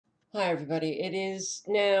Hi, everybody. It is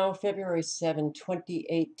now February 7,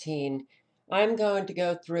 2018. I'm going to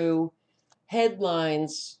go through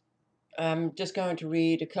headlines. I'm just going to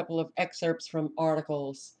read a couple of excerpts from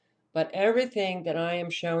articles, but everything that I am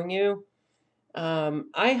showing you,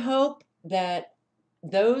 I hope that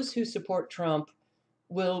those who support Trump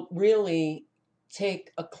will really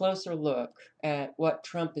take a closer look at what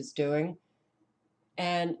Trump is doing.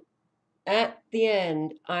 And at the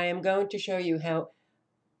end, I am going to show you how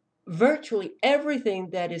virtually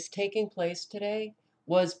everything that is taking place today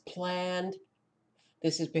was planned.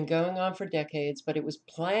 This has been going on for decades, but it was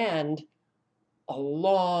planned a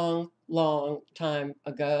long, long time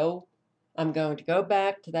ago. I'm going to go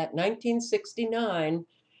back to that 1969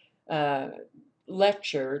 uh,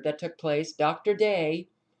 lecture that took place. Dr. Day,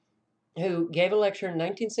 who gave a lecture in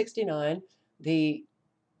 1969, the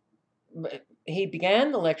he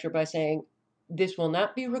began the lecture by saying, "This will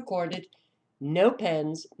not be recorded. No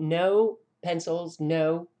pens, no pencils,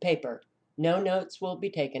 no paper. No notes will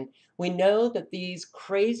be taken. We know that these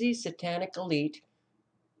crazy satanic elite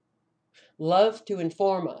love to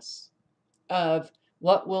inform us of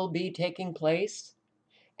what will be taking place."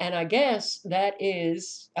 And I guess that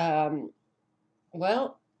is,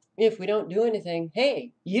 well, if we don't do anything,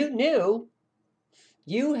 hey, you knew,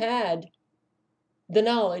 you had the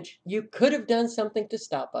knowledge, you could have done something to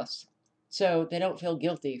stop us. So they don't feel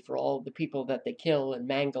guilty for all the people that they kill and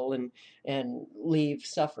mangle and leave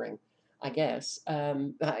suffering, I guess.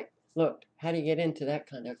 Look, how do you get into that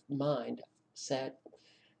kind of mindset?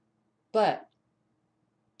 But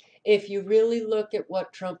if you really look at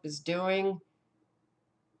what Trump is doing,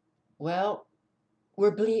 well,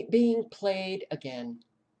 we're being played again.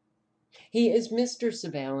 He is Mr.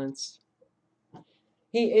 Surveillance.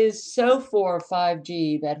 He is so for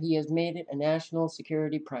 5G that he has made it a national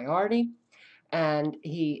security priority, and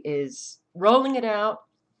he is rolling it out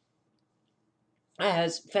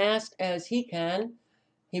as fast as he can.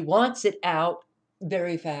 He wants it out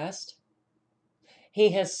very fast.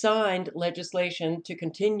 He has signed legislation to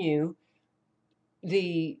continue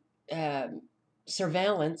the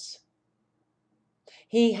surveillance.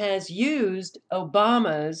 He has used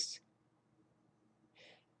Obama's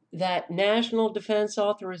that National Defense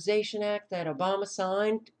Authorization Act that Obama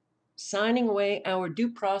signed, signing away our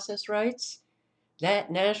due process rights.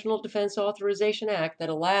 That National Defense Authorization Act that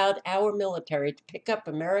allowed our military to pick up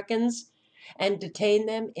Americans and detain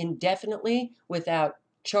them indefinitely without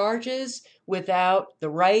charges, without the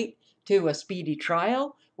right to a speedy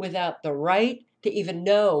trial, without the right to even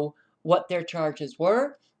know what their charges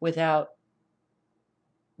were, without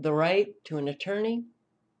the right to an attorney.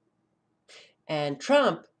 And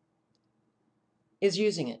Trump is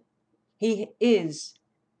using it. He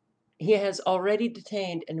has already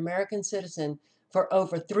detained an American citizen for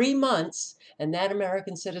over 3 months, and that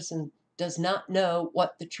American citizen does not know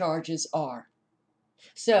what the charges are.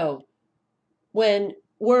 So when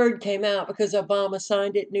word came out, because Obama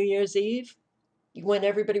signed it New Year's Eve, when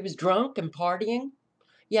everybody was drunk and partying,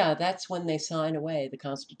 yeah, that's when they sign away the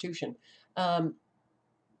Constitution. Um,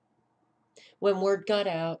 when word got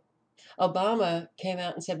out, Obama came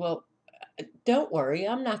out and said, well, don't worry,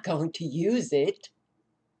 I'm not going to use it.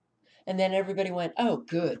 And then everybody went, oh,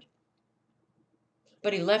 good.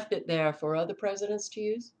 But he left it there for other presidents to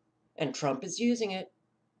use, and Trump is using it.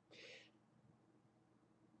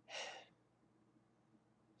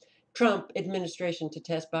 Trump administration to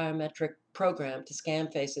test biometric program to scan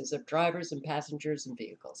faces of drivers and passengers and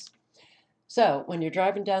vehicles. So when you're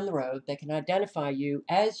driving down the road, they can identify you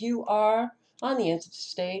as you are on the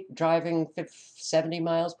interstate driving 70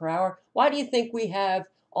 miles per hour. Why do you think we have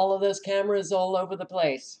all of those cameras all over the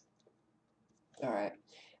place? All right.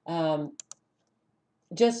 Um,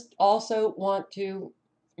 just also want to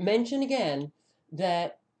mention again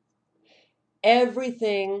that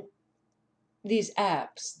everything, these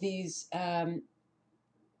apps, the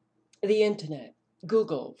internet,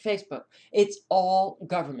 Google, Facebook, it's all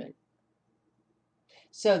government.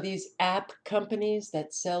 So these app companies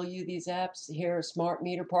that sell you these apps, here a smart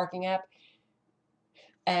meter parking app,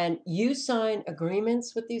 and you sign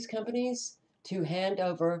agreements with these companies to hand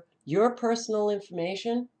over your personal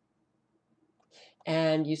information,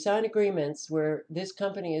 and you sign agreements where this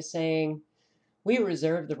company is saying, we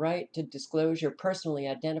reserve the right to disclose your personally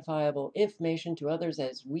identifiable information to others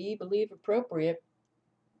as we believe appropriate.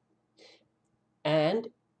 And,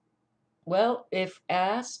 well, if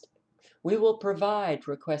asked, we will provide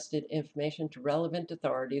requested information to relevant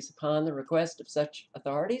authorities upon the request of such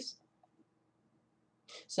authorities.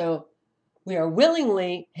 So we are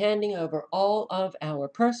willingly handing over all of our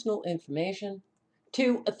personal information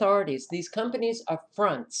to authorities. These companies are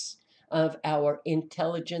fronts of our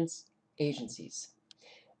intelligence agencies.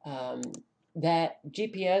 Um, that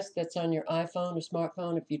GPS that's on your iPhone or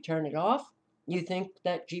smartphone, if you turn it off, you think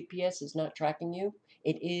that GPS is not tracking you.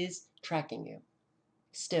 It is tracking you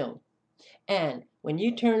still. And when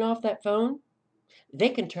you turn off that phone, they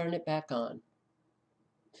can turn it back on.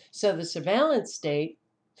 So the surveillance state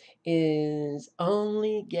is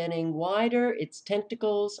only getting wider. Its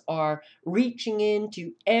tentacles are reaching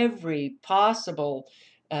into every possible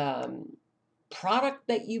product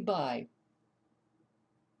that you buy.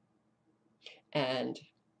 And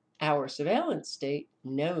our surveillance state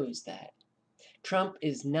knows that. Trump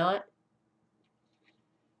is not,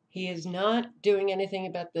 he is not doing anything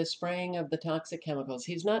about the spraying of the toxic chemicals.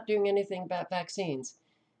 He's not doing anything about vaccines.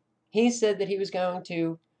 He said that he was going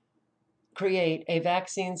to create a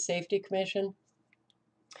vaccine safety commission,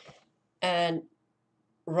 and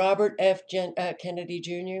Robert F. Kennedy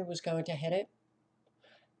Jr. was going to head it.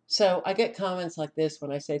 So I get comments like this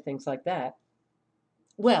when I say things like that.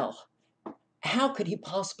 Well, how could he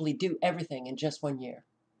possibly do everything in just 1 year?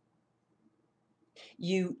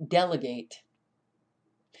 You delegate.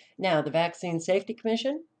 Now, the Vaccine Safety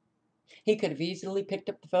Commission, he could have easily picked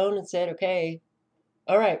up the phone and said, okay,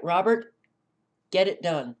 all right, Robert, get it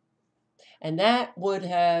done. And that would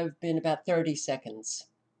have been about 30 seconds.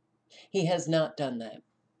 He has not done that.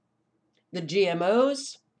 The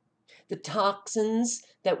GMOs, the toxins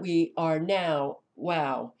that we are now,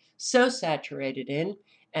 wow, so saturated in,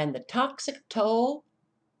 and the toxic toll,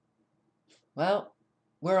 well,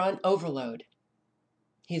 we're on overload.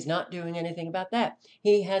 He's not doing anything about that.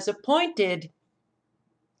 He has appointed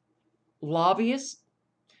lobbyists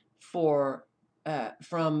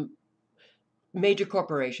from major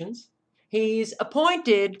corporations. He's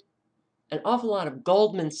appointed an awful lot of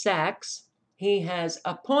Goldman Sachs. He has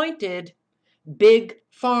appointed Big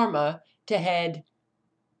Pharma to head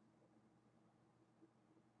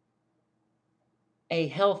a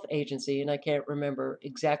health agency, and I can't remember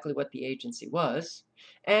exactly what the agency was.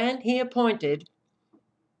 And he appointed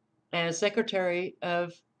as Secretary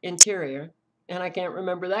of Interior, and I can't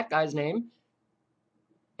remember that guy's name.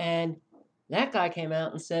 And that guy came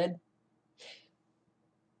out and said,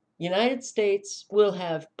 United States will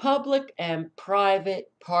have public and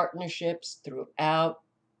private partnerships throughout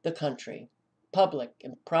the country. Public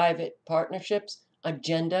and private partnerships,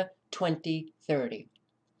 Agenda 2030.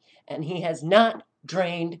 And he has not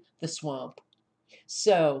drained the swamp.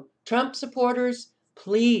 So, Trump supporters,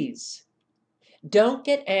 please don't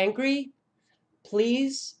get angry.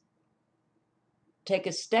 Please take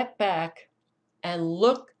a step back and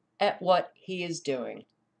look at what he is doing.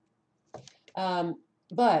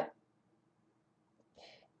 But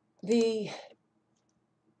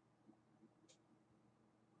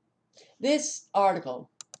this article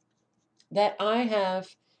that I have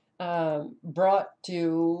brought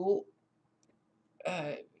to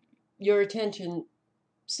your attention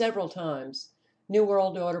several times, New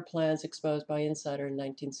World Order plans exposed by Insider in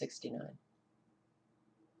 1969.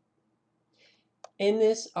 In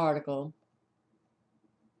this article,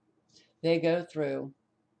 they go through,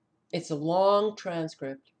 it's a long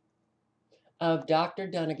transcript of Dr.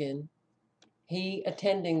 Dunnigan, he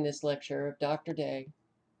attending this lecture of Dr. Day,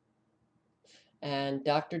 and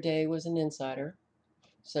Dr. Day was an insider.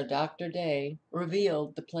 So Dr. Day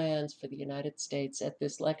revealed the plans for the United States at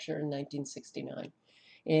this lecture in 1969.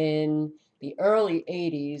 In the early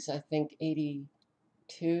 80s, I think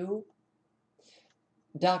 82,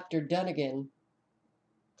 Dr. Dunnigan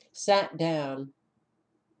sat down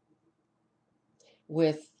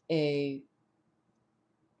with a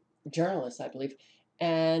journalist, I believe,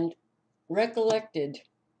 and recollected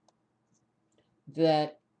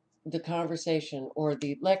that the conversation or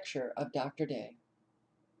the lecture of Dr. Day.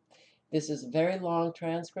 This is a very long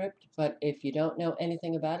transcript, but if you don't know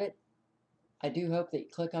anything about it, I do hope that you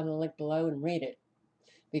click on the link below and read it,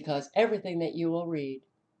 because everything that you will read,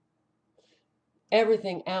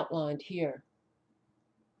 everything outlined here,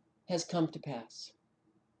 has come to pass.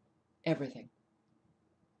 Everything.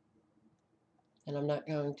 And I'm not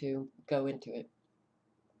going to go into it.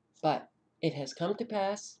 But it has come to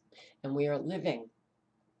pass, and we are living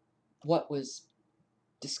what was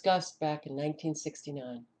discussed back in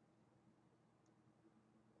 1969.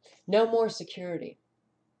 No more security.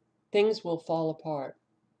 Things will fall apart.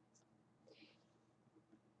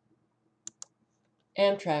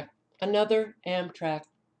 Amtrack, another Amtrack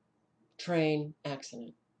train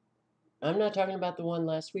accident. I'm not talking about the one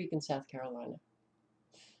last week in South Carolina.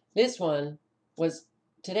 This one was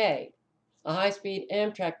today. A high-speed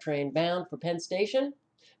Amtrak train bound for Penn Station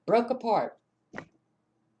broke apart.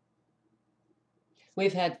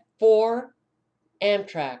 We've had 4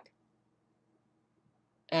 Amtrak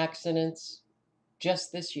accidents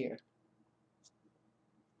just this year.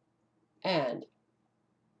 And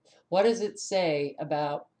what does it say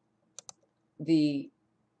about the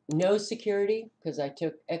no security? Because I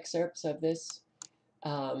took excerpts of this.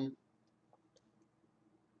 Um,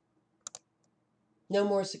 no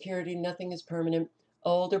more security, nothing is permanent.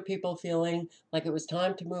 Older people feeling like it was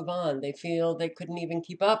time to move on. They feel they couldn't even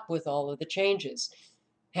keep up with all of the changes.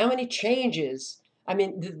 How many changes? I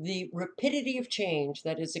mean, the rapidity of change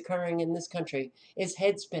that is occurring in this country is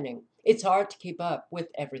head spinning. It's hard to keep up with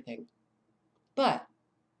everything. But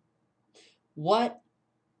what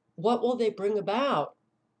what will they bring about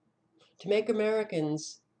to make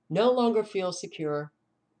Americans no longer feel secure?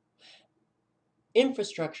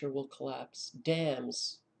 Infrastructure will collapse,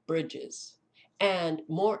 dams, bridges, and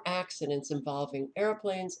more accidents involving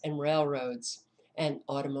airplanes and railroads and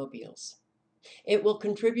automobiles. It will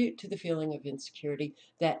contribute to the feeling of insecurity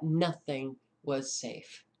that nothing was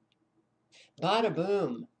safe. Bada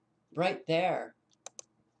boom, right there.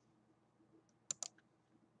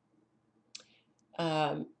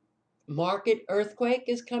 Um, Market earthquake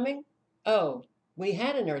is coming. Oh, we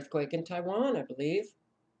had an earthquake in Taiwan, I believe.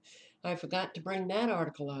 I forgot to bring that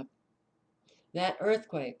article up. That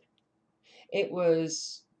earthquake. It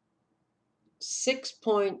was 6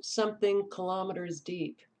 point something kilometers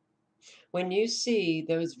deep. When you see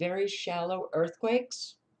those very shallow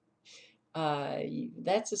earthquakes, uh,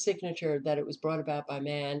 that's a signature that it was brought about by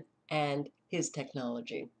man and his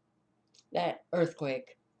technology. That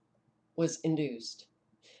earthquake was induced.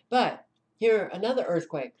 But here, another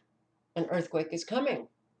earthquake. An earthquake is coming.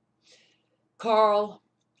 Carl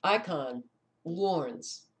Icahn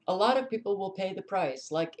warns a lot of people will pay the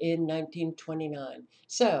price, like in 1929.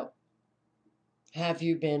 So, have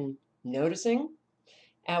you been noticing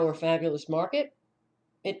our fabulous market?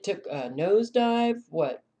 It took a nosedive.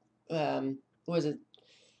 What was it?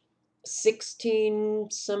 16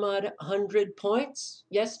 some odd hundred points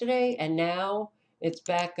yesterday, and now it's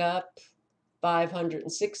back up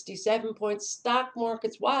 567 points. Stock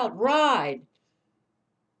market's wild ride.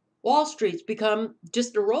 Wall Street's become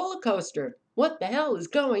just a roller coaster. What the hell is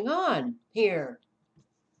going on here?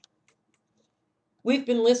 We've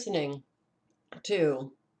been listening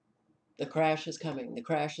to the crash is coming, the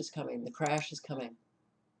crash is coming, the crash is coming.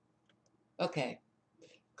 Okay,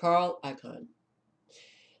 Carl Icahn.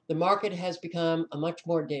 The market has become a much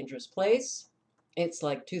more dangerous place. It's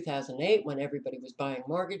like 2008 when everybody was buying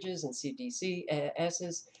mortgages and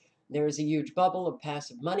CDCSs. There is a huge bubble of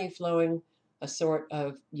passive money flowing, a sort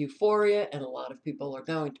of euphoria, and a lot of people are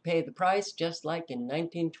going to pay the price, just like in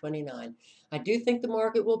 1929. I do think the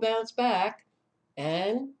market will bounce back,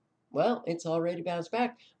 and well, it's already bounced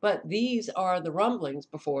back. But these are the rumblings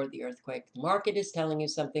before the earthquake. The market is telling you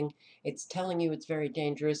something. It's telling you it's very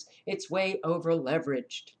dangerous. It's way over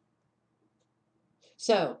leveraged.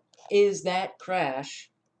 So, is that crash,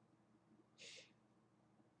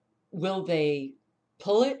 will they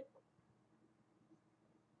pull it?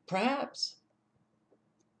 Perhaps.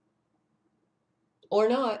 Or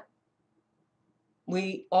not.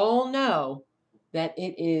 We all know that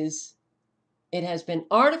it has been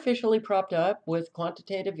artificially propped up with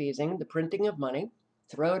quantitative easing, the printing of money,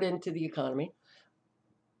 throw it into the economy.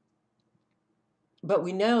 But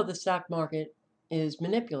we know the stock market is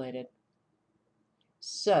manipulated.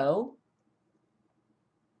 So,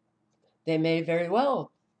 they may very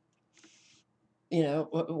well,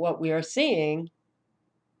 what we are seeing,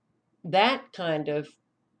 that kind of,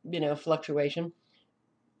 fluctuation.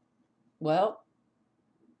 Well,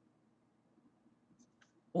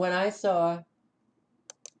 when I saw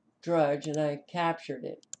Drudge and I captured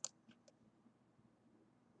it,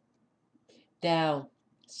 Dow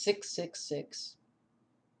 666,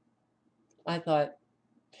 I thought,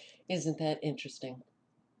 isn't that interesting?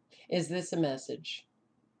 Is this a message?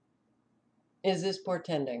 Is this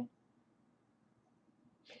portending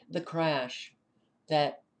the crash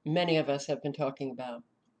that many of us have been talking about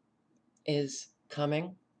is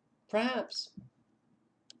coming? Perhaps.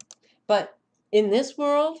 But in this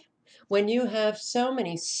world, when you have so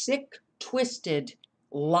many sick, twisted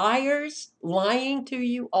liars lying to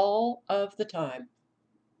you all of the time,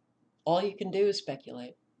 all you can do is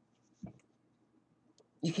speculate.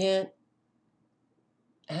 You can't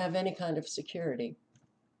have any kind of security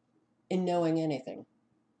in knowing anything.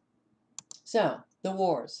 So, the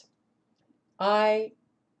wars. My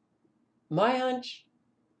hunch,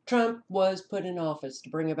 Trump was put in office to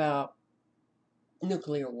bring about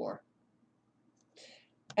nuclear war.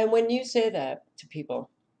 And when you say that to people,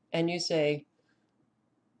 and you say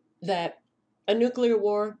that a nuclear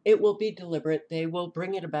war, it will be deliberate, they will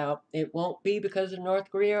bring it about, it won't be because of North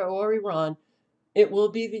Korea or Iran, It will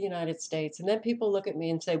be the United States. And then people look at me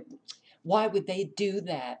and say, why would they do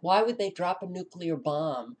that? Why would they drop a nuclear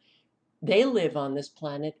bomb? They live on this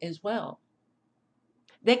planet as well.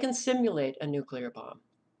 They can simulate a nuclear bomb.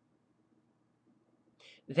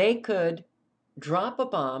 They could drop a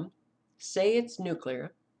bomb, say it's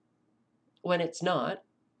nuclear when it's not,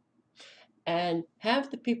 and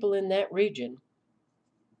have the people in that region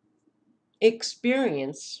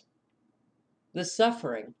experience the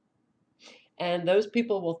suffering. And those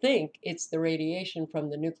people will think it's the radiation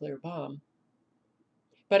from the nuclear bomb,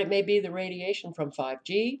 but it may be the radiation from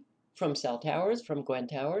 5G, from cell towers, from Gwen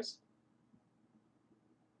towers.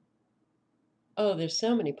 Oh, there's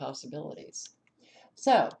so many possibilities.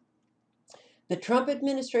 So, the Trump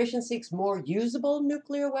administration seeks more usable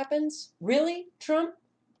nuclear weapons? Really, Trump?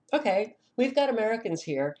 Okay, we've got Americans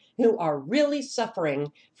here who are really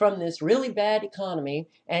suffering from this really bad economy,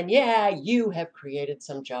 and yeah, you have created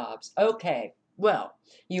some jobs. Okay, well,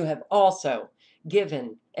 you have also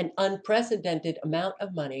given an unprecedented amount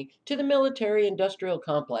of money to the military industrial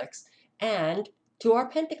complex and to our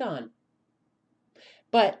Pentagon.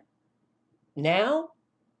 But now,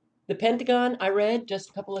 the Pentagon, I read just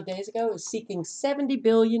a couple of days ago, is seeking $70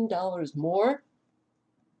 billion more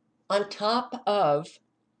on top of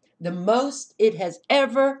the most it has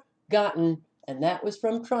ever gotten, and that was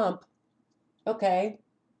from Trump. Okay.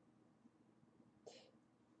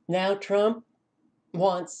 Now Trump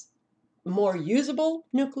wants more usable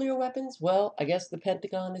nuclear weapons. Well, I guess the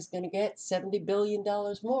Pentagon is going to get $70 billion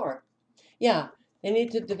more. Yeah, they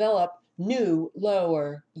need to develop new,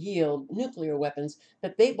 lower yield nuclear weapons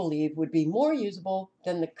that they believe would be more usable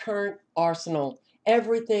than the current arsenal.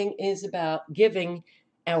 Everything is about giving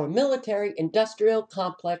our military industrial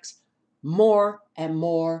complex more and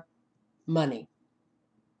more money.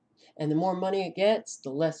 And the more money it gets,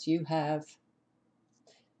 the less you have.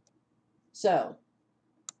 So,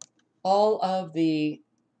 all of the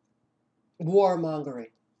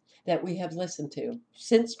warmongering that we have listened to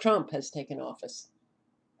since Trump has taken office.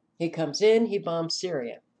 He comes in, he bombs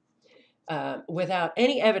Syria without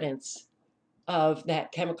any evidence of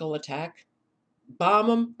that chemical attack. Bomb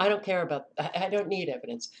them. I don't care about, I don't need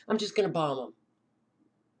evidence. I'm just going to bomb them.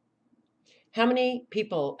 How many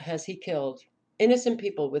people has he killed? Innocent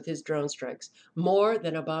people with his drone strikes. More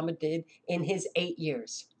than Obama did in his 8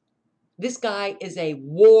 years. This guy is a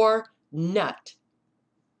war nut.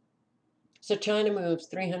 So China moves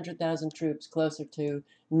 300,000 troops closer to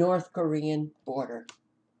North Korean border.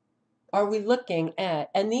 Are we looking at,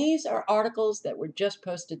 and these are articles that were just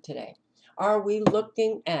posted today, are we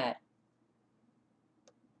looking at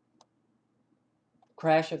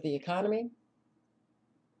crash of the economy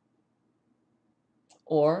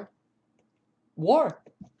or war?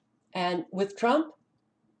 And with Trump,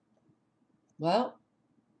 well,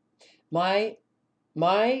 my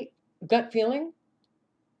gut feeling,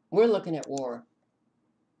 we're looking at war.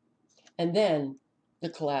 And then the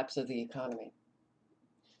collapse of the economy.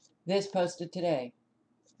 This posted today.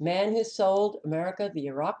 Man who sold America the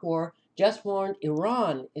Iraq War just warned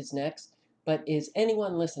Iran is next, but is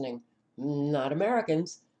anyone listening? Not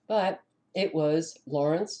Americans, but it was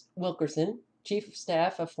Lawrence Wilkerson, Chief of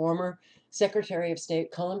Staff of former Secretary of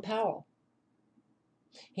State Colin Powell.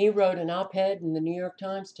 He wrote an op-ed in the New York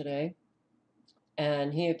Times today,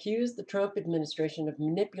 and he accused the Trump administration of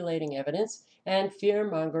manipulating evidence and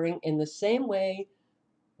fear-mongering in the same way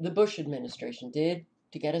the Bush administration did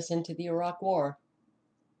to get us into the Iraq War.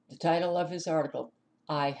 The title of his article,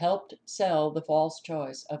 I helped sell the false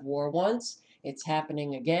choice of war once, it's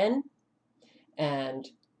happening again. And,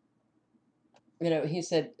 he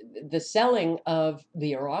said the selling of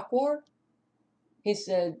the Iraq War, he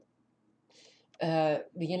said the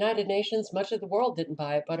United Nations, much of the world didn't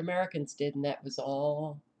buy it, but Americans did, and that was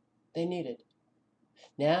all they needed.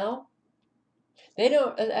 Now, they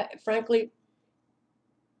don't, frankly,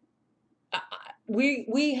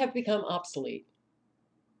 we have become obsolete.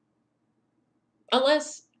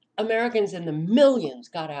 Unless Americans in the millions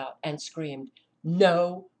got out and screamed,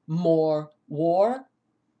 no more war,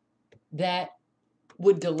 that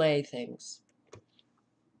would delay things.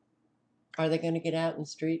 Are they going to get out in the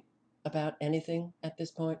street about anything at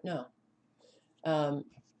this point? No.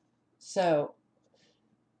 So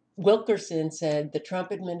Wilkerson said the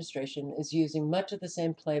Trump administration is using much of the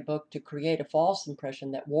same playbook to create a false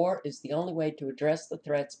impression that war is the only way to address the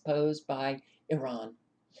threats posed by Iran.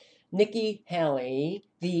 Nikki Haley,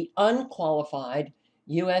 the unqualified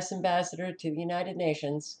U.S. ambassador to the United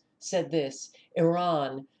Nations, said this: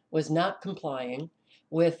 Iran was not complying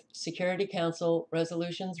with Security Council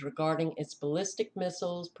resolutions regarding its ballistic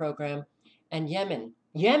missiles program, and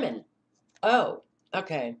Yemen. Oh,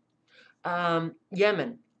 okay.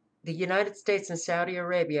 Yemen. The United States and Saudi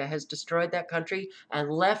Arabia has destroyed that country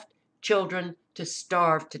and left children to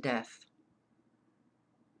starve to death.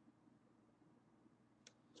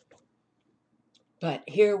 But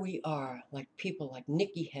here we are, like people like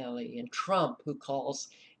Nikki Haley and Trump, who calls,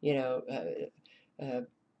 you know,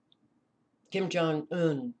 Kim Jong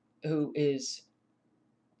Un, who is,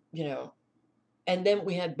 you know, and then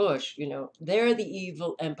we had Bush. They're the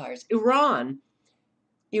evil empires. Iran,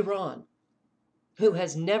 who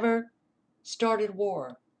has never started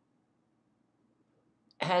war,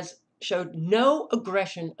 has showed no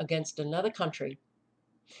aggression against another country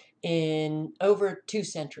in over 2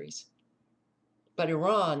 centuries. But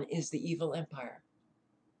Iran is the evil empire.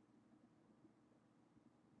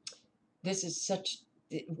 This is such,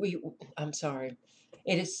 I'm sorry.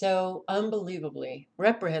 It is so unbelievably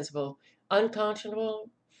reprehensible, unconscionable,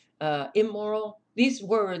 immoral. These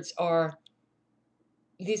words are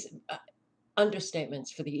these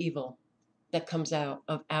understatements for the evil that comes out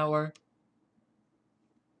of our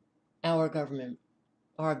government,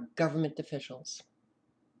 our government officials,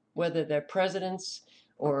 whether they're presidents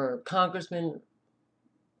or congressmen,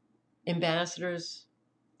 ambassadors.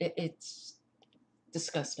 It's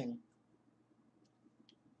disgusting.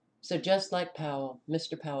 So just like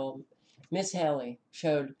Mr. Powell, Miss Haley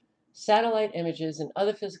showed satellite images and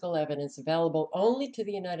other physical evidence available only to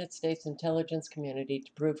the United States intelligence community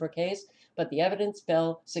to prove her case, but the evidence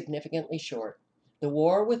fell significantly short. The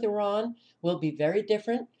war with Iran will be very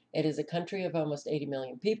different. It is a country of almost 80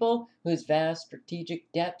 million people whose vast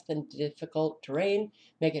strategic depth and difficult terrain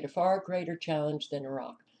make it a far greater challenge than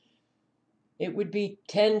Iraq. It would be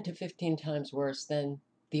 10 to 15 times worse than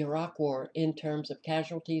the Iraq War in terms of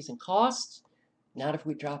casualties and costs, not if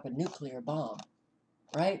we drop a nuclear bomb,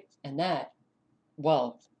 right? And that,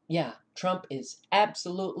 well, yeah, Trump is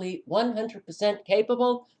absolutely 100%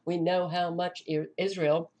 capable. We know how much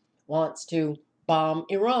Israel wants to bomb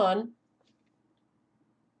Iran.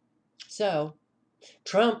 So,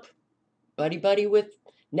 Trump, buddy with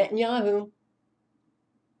Netanyahu,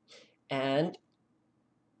 and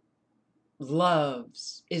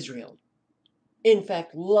loves Israel. In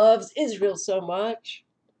fact, loves Israel so much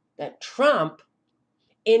that Trump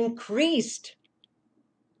increased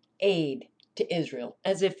aid to Israel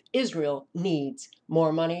as if Israel needs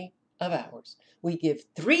more money of ours. We give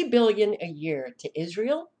 $3 billion a year to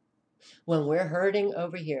Israel when we're hurting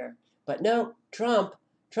over here. But no, Trump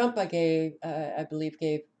I believe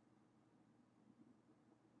gave,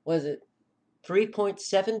 was it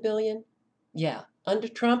 3.7 billion? Yeah, under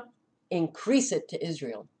Trump, increase it to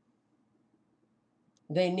Israel.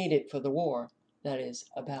 They need it for the war that is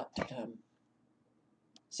about to come.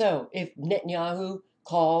 So if Netanyahu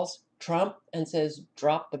calls Trump and says,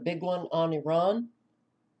 drop the big one on Iran,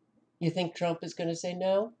 you think Trump is going to say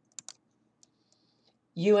no?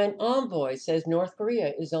 UN envoy says North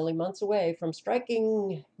Korea is only months away from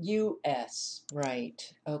striking U.S.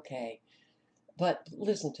 Right, okay. But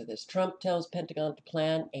listen to this. Trump tells Pentagon to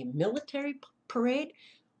plan a military parade.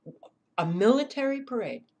 A military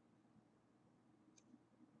parade.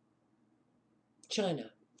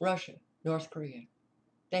 China, Russia, North Korea.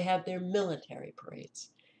 They have their military parades.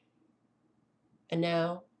 And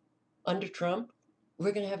now, under Trump,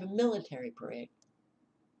 we're going to have a military parade.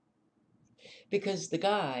 Because the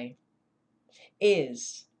guy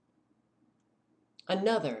is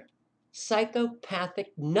another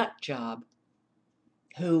psychopathic nut job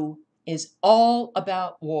who is all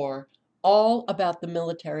about war, all about the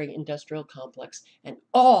military industrial complex, and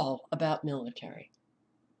all about military.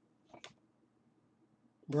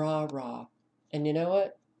 Rah, rah. And you know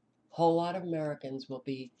what? A whole lot of Americans will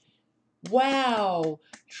be, wow,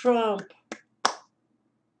 Trump,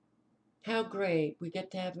 how great, we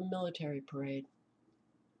get to have a military parade.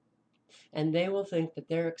 And they will think that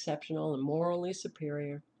they're exceptional and morally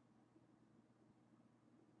superior.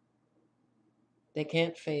 They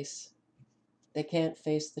can't face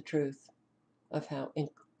the truth of how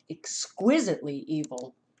exquisitely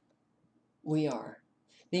evil we are.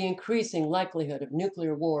 The increasing likelihood of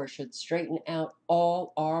nuclear war should straighten out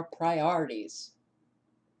all our priorities.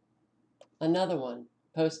 Another one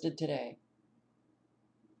posted today.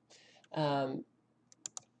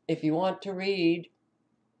 If you want to read,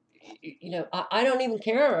 I don't even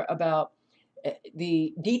care about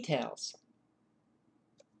the details,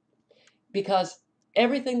 because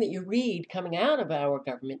everything that you read coming out of our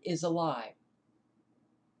government is a lie.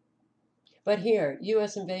 But here,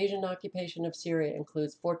 U.S. invasion and occupation of Syria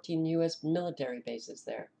includes 14 U.S. military bases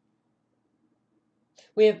there.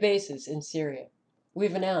 We have bases in Syria.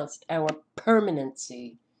 We've announced our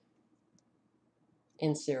permanency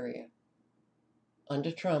in Syria under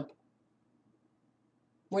Trump.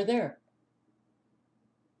 We're there.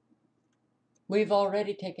 We've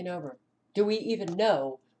already taken over. Do we even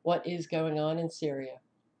know what is going on in Syria?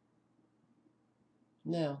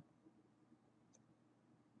 No.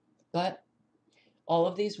 But all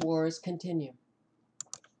of these wars continue.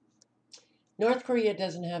 North Korea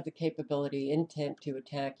doesn't have the capability, intent to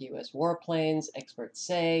attack U.S. warplanes, experts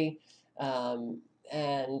say.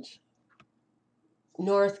 And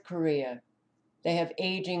North Korea, they have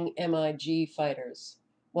aging MiG fighters,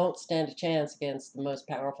 won't stand a chance against the most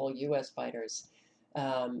powerful U.S. fighters.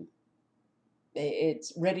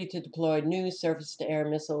 It's ready to deploy new surface-to-air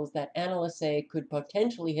missiles that analysts say could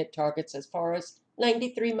potentially hit targets as far as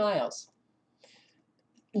 93 miles.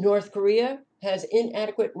 North Korea has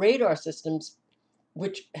inadequate radar systems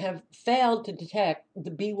which have failed to detect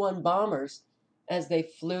the B-1 bombers as they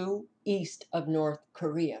flew east of North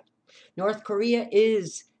Korea. North Korea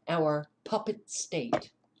is our puppet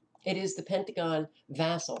state. It is the Pentagon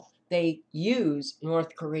vassal. They use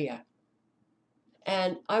North Korea.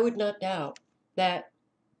 And I would not doubt that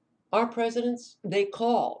our presidents, they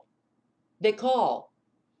call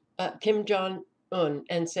Kim Jong-un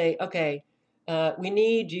and say, okay, we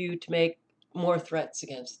need you to make more threats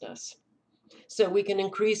against us so we can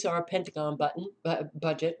increase our Pentagon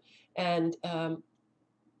budget, and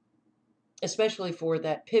especially for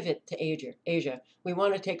that pivot to Asia. We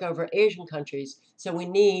want to take over Asian countries, so we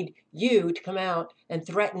need you to come out and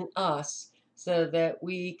threaten us so that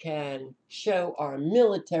we can show our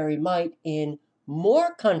military might in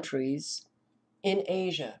more countries in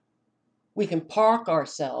Asia. We can park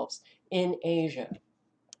ourselves in Asia.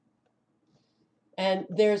 And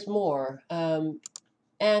there's more.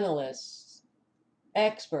 Analysts,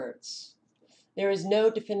 experts. There is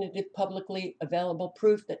no definitive publicly available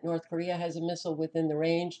proof that North Korea has a missile within the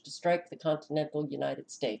range to strike the continental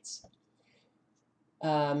United States.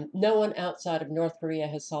 No one outside of North Korea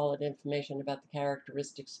has solid information about the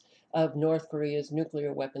characteristics of North Korea's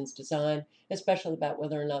nuclear weapons design, especially about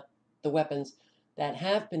whether or not the weapons that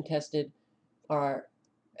have been tested are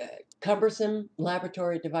cumbersome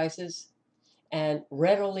laboratory devices and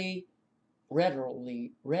readily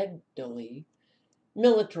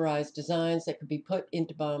militarized designs that could be put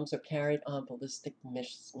into bombs or carried on ballistic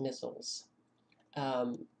missiles.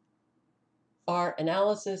 Our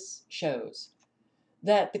analysis shows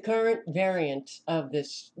that the current variant of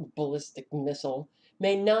this ballistic missile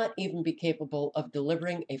may not even be capable of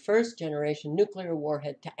delivering a first-generation nuclear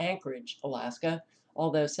warhead to Anchorage, Alaska,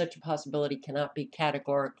 although such a possibility cannot be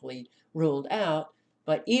categorically ruled out.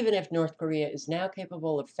 But even if North Korea is now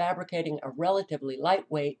capable of fabricating a relatively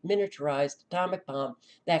lightweight, miniaturized atomic bomb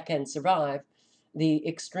that can survive the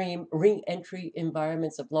extreme re-entry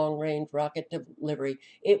environments of long-range rocket delivery,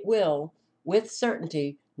 it will, with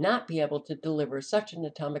certainty, not be able to deliver such an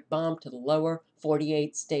atomic bomb to the lower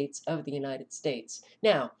 48 states of the United States.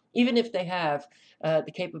 Now, even if they have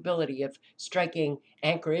the capability of striking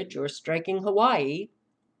Anchorage or striking Hawaii,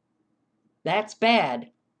 that's bad.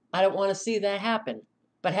 I don't want to see that happen.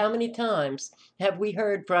 But how many times have we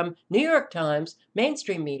heard from New York Times,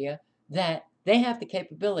 mainstream media, that they have the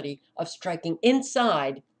capability of striking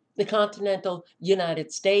inside the continental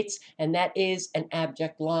United States, and that is an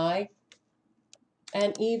abject lie?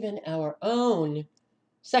 And even our own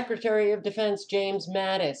Secretary of Defense, James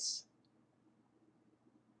Mattis,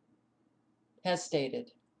 has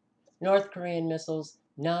stated North Korean missiles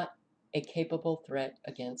not a capable threat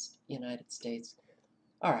against the United States.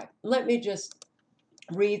 All right, let me just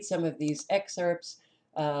read some of these excerpts.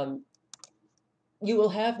 You will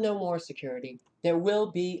have no more security. There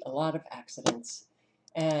will be a lot of accidents.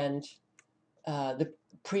 And the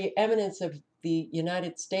preeminence of the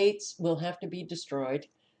United States will have to be destroyed.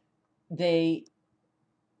 This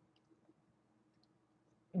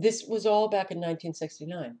was all back in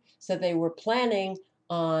 1969. So they were planning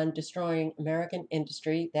on destroying American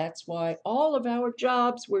industry. That's why all of our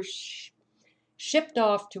jobs were shipped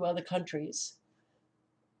off to other countries.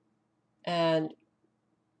 And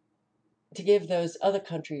to give those other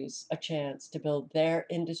countries a chance to build their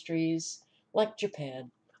industries, like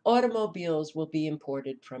Japan. Automobiles will be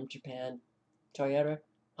imported from Japan, Toyota,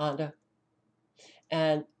 Honda.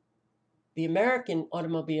 And the American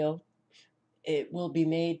automobile, it will be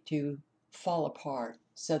made to fall apart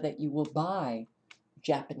so that you will buy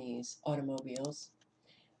Japanese automobiles.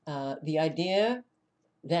 The idea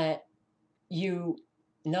that you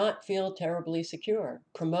not feel terribly secure,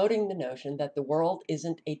 promoting the notion that the world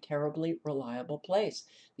isn't a terribly reliable place.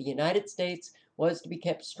 The United States was to be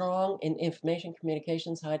kept strong in information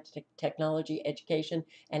communications, high technology, education,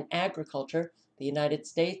 and agriculture. The United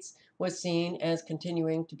States was seen as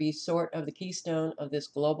continuing to be sort of the keystone of this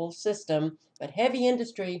global system, but heavy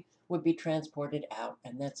industry would be transported out.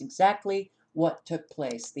 And that's exactly what took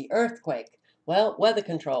place. The earthquake, well, weather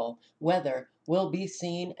control, weather will be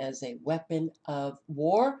seen as a weapon of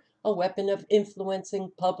war, a weapon of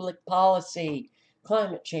influencing public policy,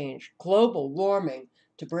 climate change, global warming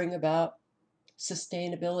to bring about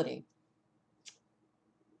sustainability.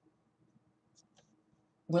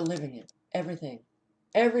 We're living it.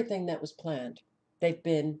 Everything that was planned, they've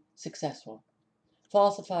been successful.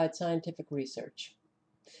 Falsified scientific research.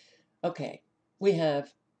 Okay, we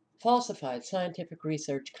have falsified scientific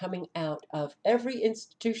research coming out of every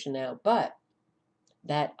institution now, but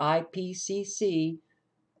that IPCC,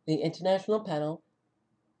 the International Panel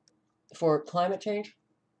for Climate Change,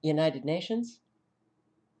 United Nations,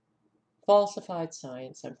 falsified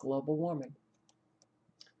science on global warming.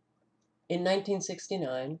 In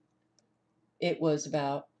 1969, it was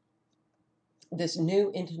about this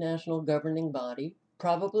new international governing body,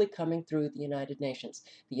 probably coming through the United Nations.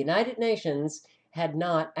 The United Nations had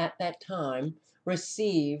not, at that time,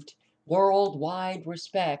 received worldwide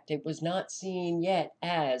respect. It was not seen yet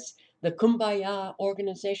as the kumbaya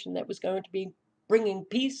organization that was going to be bringing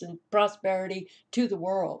peace and prosperity to the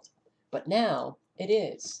world. But now it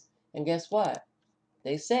is. And guess what?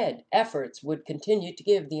 They said efforts would continue to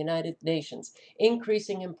give the United Nations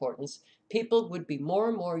increasing importance. People would be more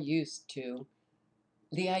and more used to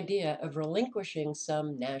the idea of relinquishing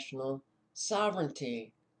some national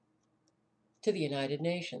sovereignty to the United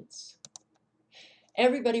Nations.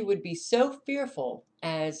 Everybody would be so fearful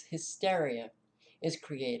as hysteria is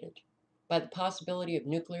created by the possibility of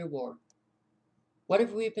nuclear war. What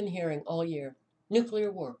have we been hearing all year? Nuclear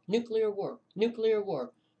war, nuclear war, nuclear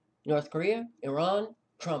war. North Korea, Iran,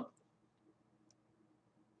 Trump.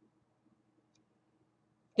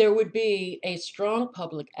 There would be a strong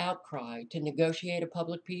public outcry to negotiate a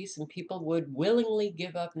public peace, and people would willingly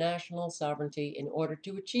give up national sovereignty in order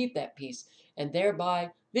to achieve that peace. And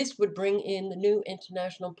thereby, this would bring in the new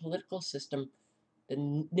international political system, the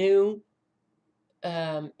new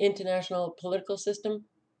international political system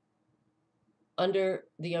under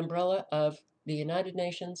the umbrella of the United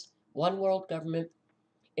Nations, one world government.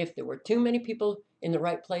 If there were too many people in the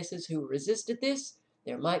right places who resisted this,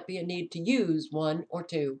 there might be a need to use one or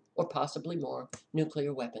two, or possibly more,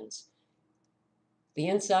 nuclear weapons. The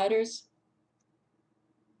insiders,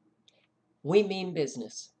 we mean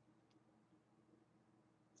business.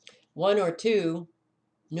 One or two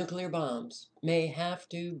nuclear bombs may have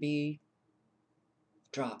to be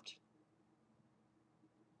dropped.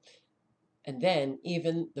 And then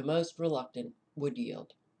even the most reluctant would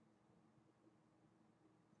yield.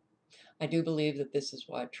 I do believe that this is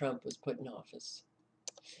why Trump was put in office.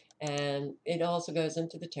 And it also goes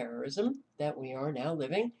into the terrorism that we are now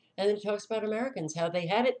living. And it talks about Americans, how they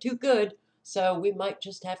had it too good. So we might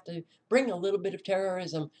just have to bring a little bit of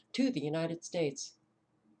terrorism to the United States.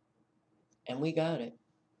 And we got it.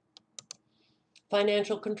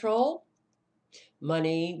 Financial control.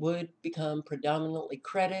 Money would become predominantly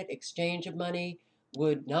credit. Exchange of money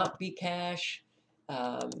would not be cash.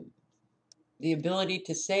 The ability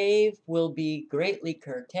to save will be greatly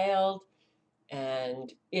curtailed.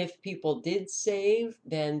 And if people did save,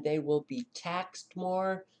 then they will be taxed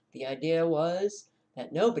more. The idea was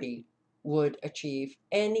that nobody would achieve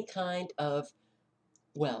any kind of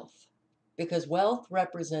wealth because wealth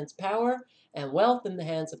represents power, and wealth in the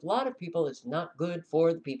hands of a lot of people is not good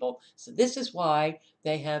for the people. So this is why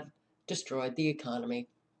they have destroyed the economy,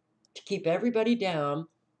 to keep everybody down,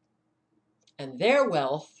 and their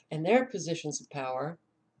wealth and their positions of power,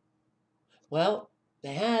 well,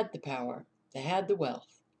 they had the power, they had the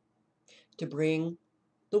wealth to bring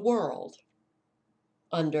the world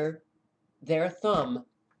under their thumb,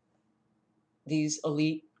 these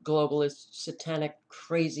elite, globalist, satanic,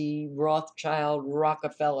 crazy, Rothschild,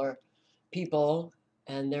 Rockefeller people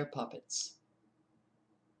and their puppets.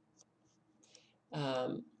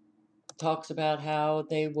 Talks about how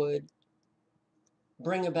they would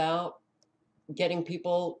bring about getting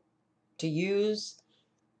people to use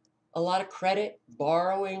a lot of credit,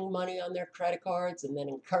 borrowing money on their credit cards, and then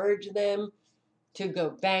encourage them to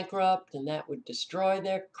go bankrupt, and that would destroy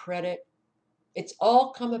their credit. It's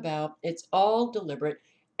all come about. It's all deliberate.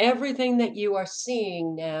 Everything that you are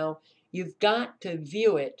seeing now, you've got to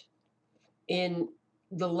view it in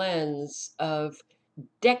the lens of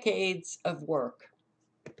decades of work.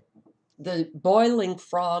 The boiling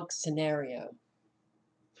frog scenario.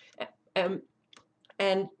 Um,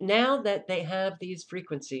 and now that they have these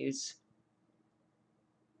frequencies,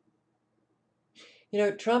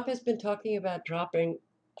 Trump has been talking about dropping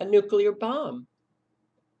a nuclear bomb.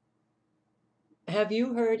 Have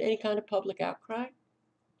you heard any kind of public outcry?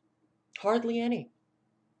 Hardly any.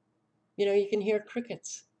 You can hear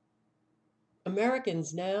crickets.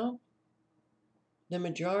 Americans now, the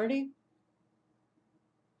majority,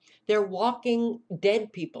 they're walking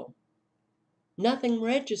dead people. Nothing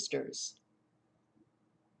registers.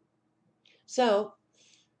 So,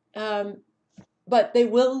 um, but they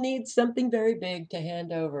will need something very big to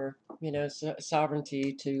hand over,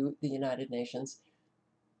 sovereignty to the United Nations.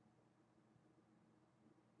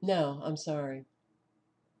 No, I'm sorry.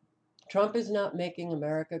 Trump is not making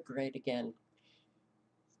America great again.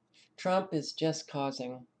 Trump is just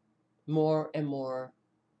causing more and more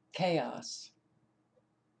chaos.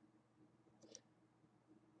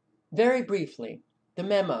 Very briefly, the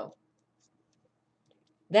memo.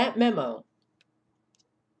 That memo,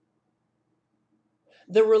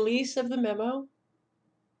 the release of the memo,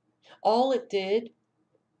 all it did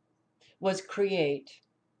was create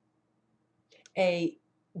a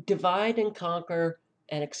divide and conquer,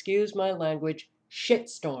 and excuse my language,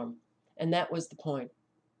 shitstorm. And that was the point.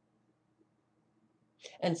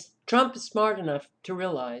 And Trump is smart enough to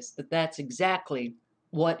realize that that's exactly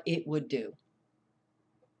what it would do.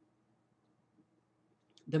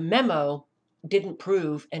 The memo didn't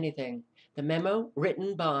prove anything. The memo,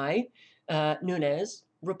 written by Nunes,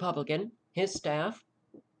 Republican, his staff,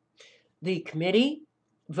 the committee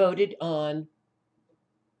voted on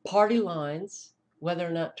party lines whether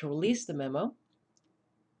or not to release the memo.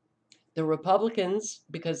 The Republicans,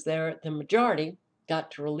 because they're the majority,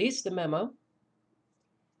 got to release the memo.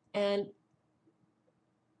 And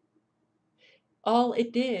all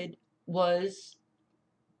it did was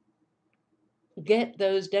get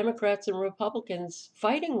those Democrats and Republicans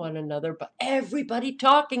fighting one another, but everybody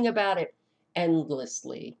talking about it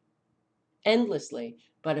endlessly. Endlessly.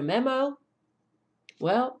 But a memo,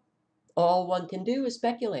 well, all one can do is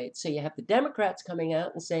speculate. So you have the Democrats coming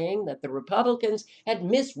out and saying that the Republicans had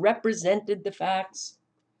misrepresented the facts.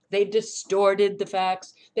 They distorted the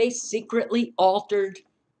facts. They secretly altered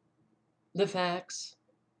the facts.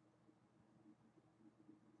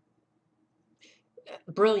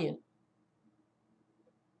 Brilliant.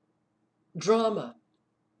 Drama.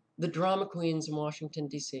 The drama queens in Washington,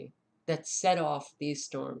 D.C. that set off these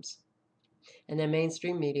storms. And then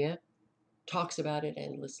mainstream media talks about it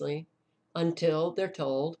endlessly until they're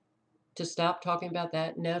told to stop talking about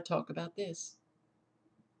that and now talk about this.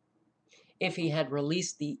 If he had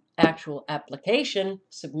released the actual application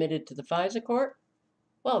submitted to the FISA court,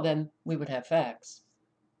 well, then we would have facts.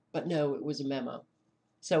 But no, it was a memo.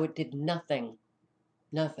 So it did nothing,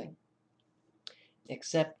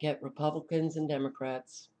 except get Republicans and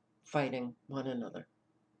Democrats fighting one another.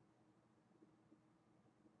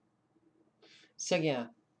 So, yeah,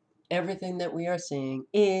 everything that we are seeing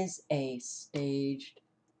is a staged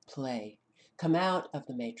play. Come out of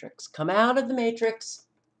the matrix. Come out of the matrix.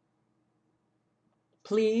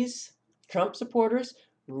 Please, Trump supporters,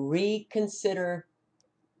 reconsider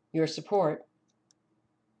your support,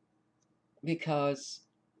 because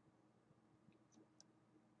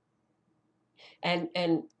and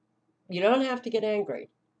you don't have to get angry.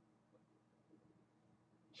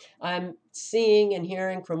 I'm seeing and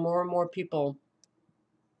hearing from more and more people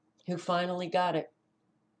who finally got it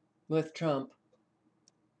with Trump.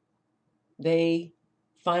 They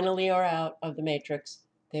finally are out of the matrix.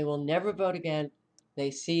 They will never vote again.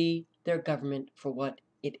 They see their government for what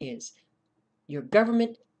it is. Your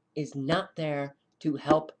government is not there to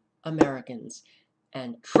help Americans,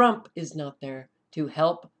 and Trump is not there to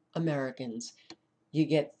help Americans. You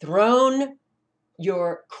get thrown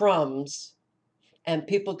your crumbs, and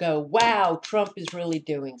people go, wow, Trump is really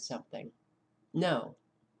doing something. No.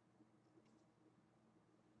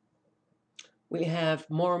 We have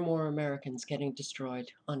more and more Americans getting destroyed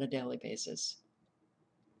on a daily basis.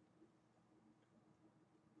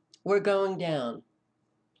 We're going down.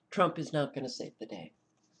 Trump is not going to save the day.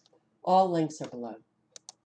 All links are below.